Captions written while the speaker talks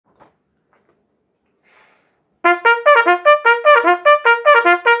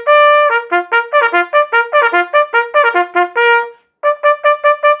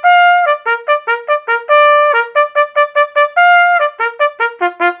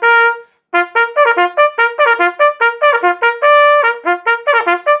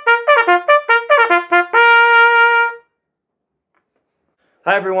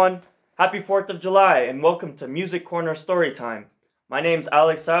everyone. Happy 4th of July and welcome to Music Corner Storytime. My name's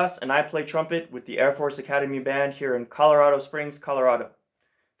Alex Sass and I play trumpet with the Air Force Academy Band here in Colorado Springs, Colorado.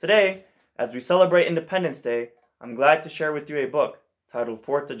 Today, as we celebrate Independence Day, I'm glad to share with you a book titled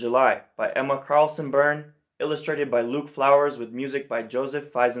 4th of July by Emma Carlson Byrne, illustrated by Luke Flowers with music by Joseph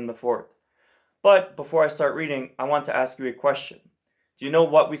Fison IV. But before I start reading, I want to ask you a question. Do you know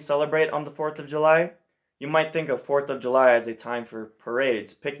what we celebrate on the 4th of July? You might think of 4th of July as a time for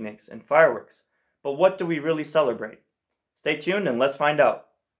parades, picnics, and fireworks. But what do we really celebrate? Stay tuned and let's find out.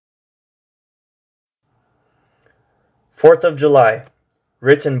 4th of July,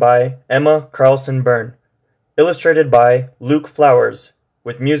 written by Emma Carlson Byrne, illustrated by Luke Flowers,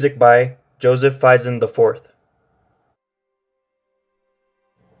 with music by Joseph Fison IV.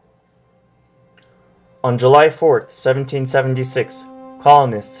 On July 4th, 1776,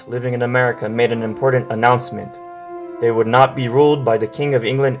 colonists living in America made an important announcement. They would not be ruled by the King of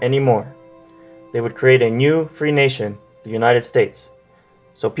England anymore. They would create a new free nation, the United States.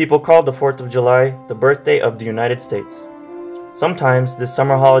 So people called the 4th of July the birthday of the United States. Sometimes this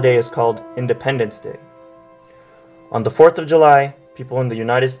summer holiday is called Independence Day. On the 4th of July, people in the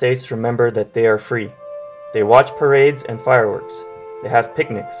United States remember that they are free. They watch parades and fireworks. They have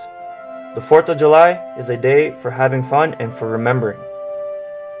picnics. The 4th of July is a day for having fun and for remembering.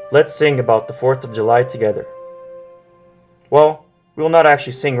 Let's sing about the 4th of July together. Well, we will not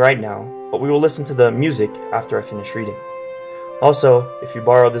actually sing right now, but we will listen to the music after I finish reading. Also, if you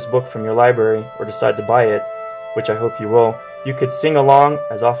borrow this book from your library or decide to buy it, which I hope you will, you could sing along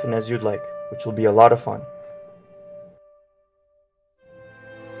as often as you'd like, which will be a lot of fun.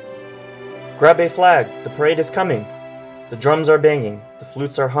 Grab a flag, the parade is coming. The drums are banging, the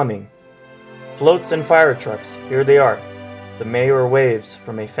flutes are humming. Floats and fire trucks, here they are. The mayor waves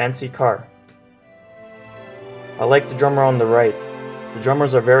from a fancy car. I like the drummer on the right. The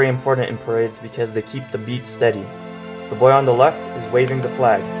drummers are very important in parades because they keep the beat steady. The boy on the left is waving the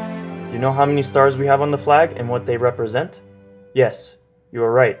flag. Do you know how many stars we have on the flag and what they represent? Yes, you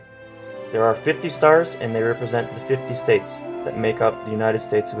are right. There are 50 stars and they represent the 50 states that make up the United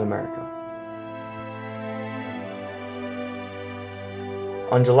States of America.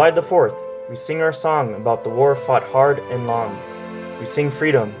 On July the 4th, we sing our song about the war fought hard and long. We sing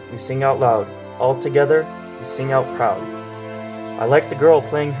freedom, we sing out loud. All together, we sing out proud. I like the girl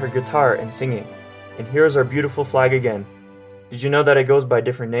playing her guitar and singing. And here's our beautiful flag again. Did you know that it goes by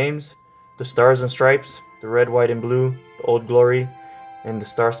different names? The Stars and Stripes, the Red, White, and Blue, the Old Glory, and the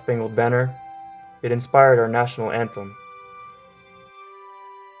Star-Spangled Banner. It inspired our national anthem.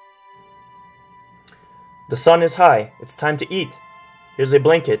 The sun is high, it's time to eat. Here's a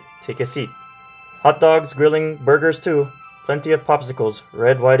blanket, take a seat. Hot dogs, grilling, burgers too. Plenty of popsicles,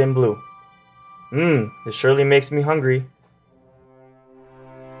 red, white, and blue. This surely makes me hungry.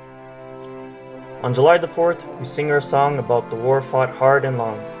 On July the 4th, we sing our song about the war fought hard and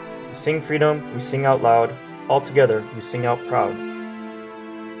long. We sing freedom, we sing out loud. All together, we sing out proud.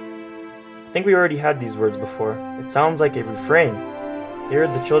 I think we already had these words before. It sounds like a refrain. Here,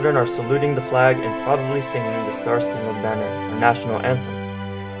 the children are saluting the flag and probably singing the Star-Spangled Banner, our national anthem.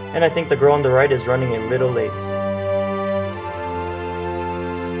 And I think the girl on the right is running a little late.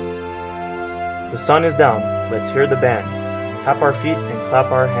 The sun is down, let's hear the band. Tap our feet and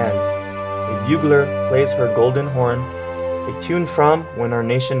clap our hands. A bugler plays her golden horn, a tune from when our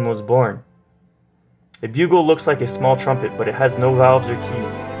nation was born. A bugle looks like a small trumpet, but it has no valves or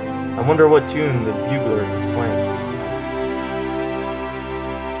keys. I wonder what tune the bugler is playing.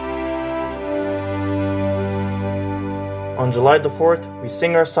 On July the 4th, we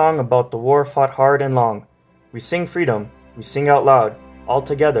sing our song about the war fought hard and long. We sing freedom, we sing out loud. All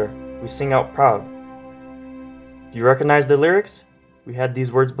together, we sing out proud. Do you recognize the lyrics? We had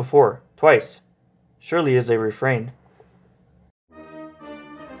these words before, twice. Surely is a refrain.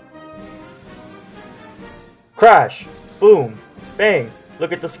 Crash! Boom! Bang!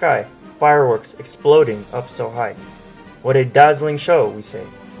 Look at the sky. Fireworks exploding up so high. What a dazzling show, we say.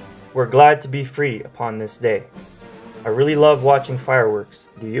 We're glad to be free upon this day. I really love watching fireworks.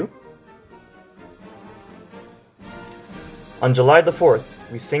 Do you? On July the 4th,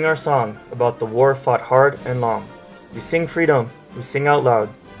 we sing our song about the war fought hard and long. We sing freedom, we sing out loud.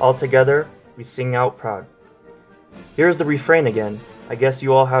 All together, we sing out proud. Here's the refrain again. I guess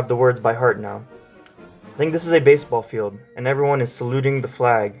you all have the words by heart now. I think this is a baseball field, and everyone is saluting the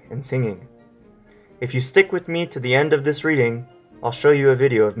flag and singing. If you stick with me to the end of this reading, I'll show you a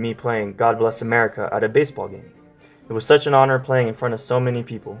video of me playing God Bless America at a baseball game. It was such an honor playing in front of so many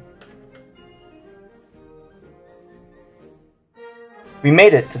people. We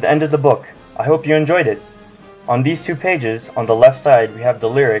made it to the end of the book. I hope you enjoyed it. On these 2 pages, on the left side, we have the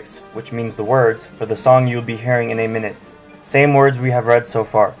lyrics, which means the words, for the song you'll be hearing in a minute. Same words we have read so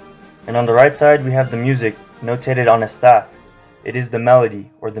far. And on the right side, we have the music, notated on a staff. It is the melody,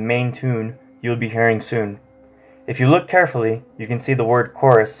 or the main tune, you'll be hearing soon. If you look carefully, you can see the word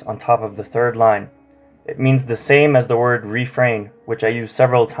chorus on top of the 3rd line. It means the same as the word refrain, which I used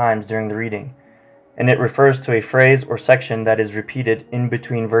several times during the reading, and it refers to a phrase or section that is repeated in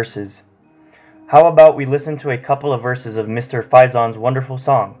between verses. How about we listen to a couple of verses of Mr. Faison's wonderful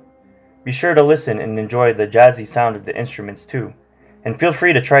song? Be sure to listen and enjoy the jazzy sound of the instruments too, and feel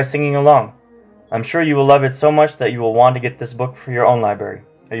free to try singing along. I'm sure you will love it so much that you will want to get this book for your own library.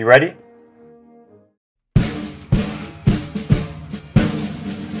 Are you ready?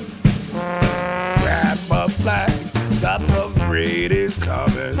 The parade is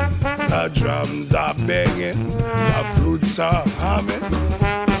coming, the drums are banging, the flutes are humming,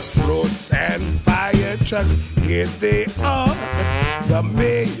 floats and fire trucks, here they are. The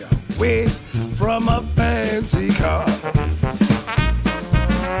mayor waits from a fancy car.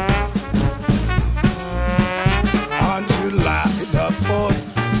 On July the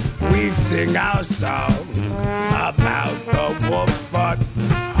 4th, we sing our song about the war fought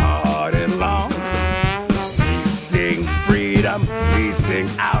hard and long. Freedom, we sing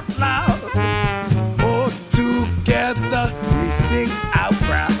out loud. Oh, together we sing out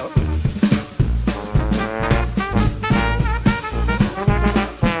proud.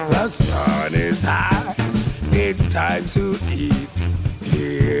 The sun is high, it's time to eat.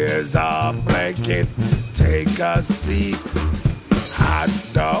 Here's our blanket, take a seat. Hot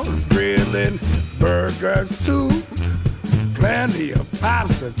dogs, grilling, burgers too. Plenty of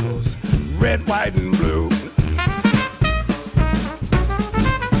popsicles, red, white, and blue.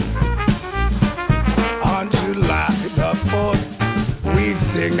 July the 4th, we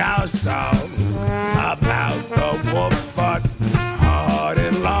sing our song about the war fought hard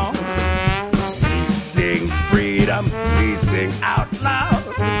and long. We sing freedom, we sing out loud.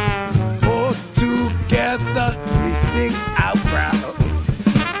 Oh, together we sing out proud.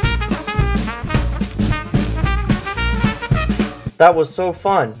 That was so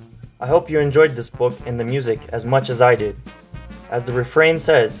fun! I hope you enjoyed this book and the music as much as I did. As the refrain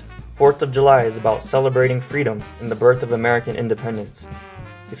says, 4th of July is about celebrating freedom and the birth of American independence.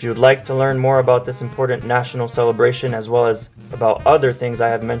 If you would like to learn more about this important national celebration as well as about other things I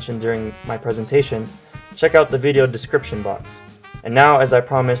have mentioned during my presentation, check out the video description box. And now, as I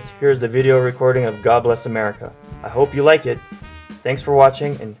promised, here's the video recording of God Bless America. I hope you like it. Thanks for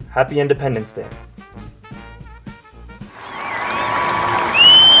watching and Happy Independence Day.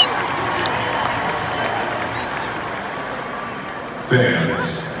 Fans,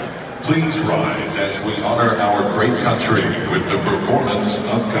 please rise as we honor our great country with the performance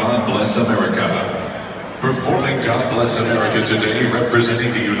of God Bless America. Performing God Bless America today,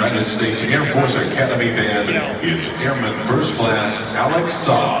 representing the United States Air Force Academy Band, is Airman First Class Alex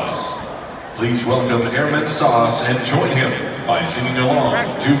Sauce. Please welcome Airman Sauce and join him by singing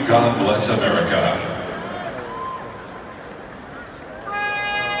along to God Bless America.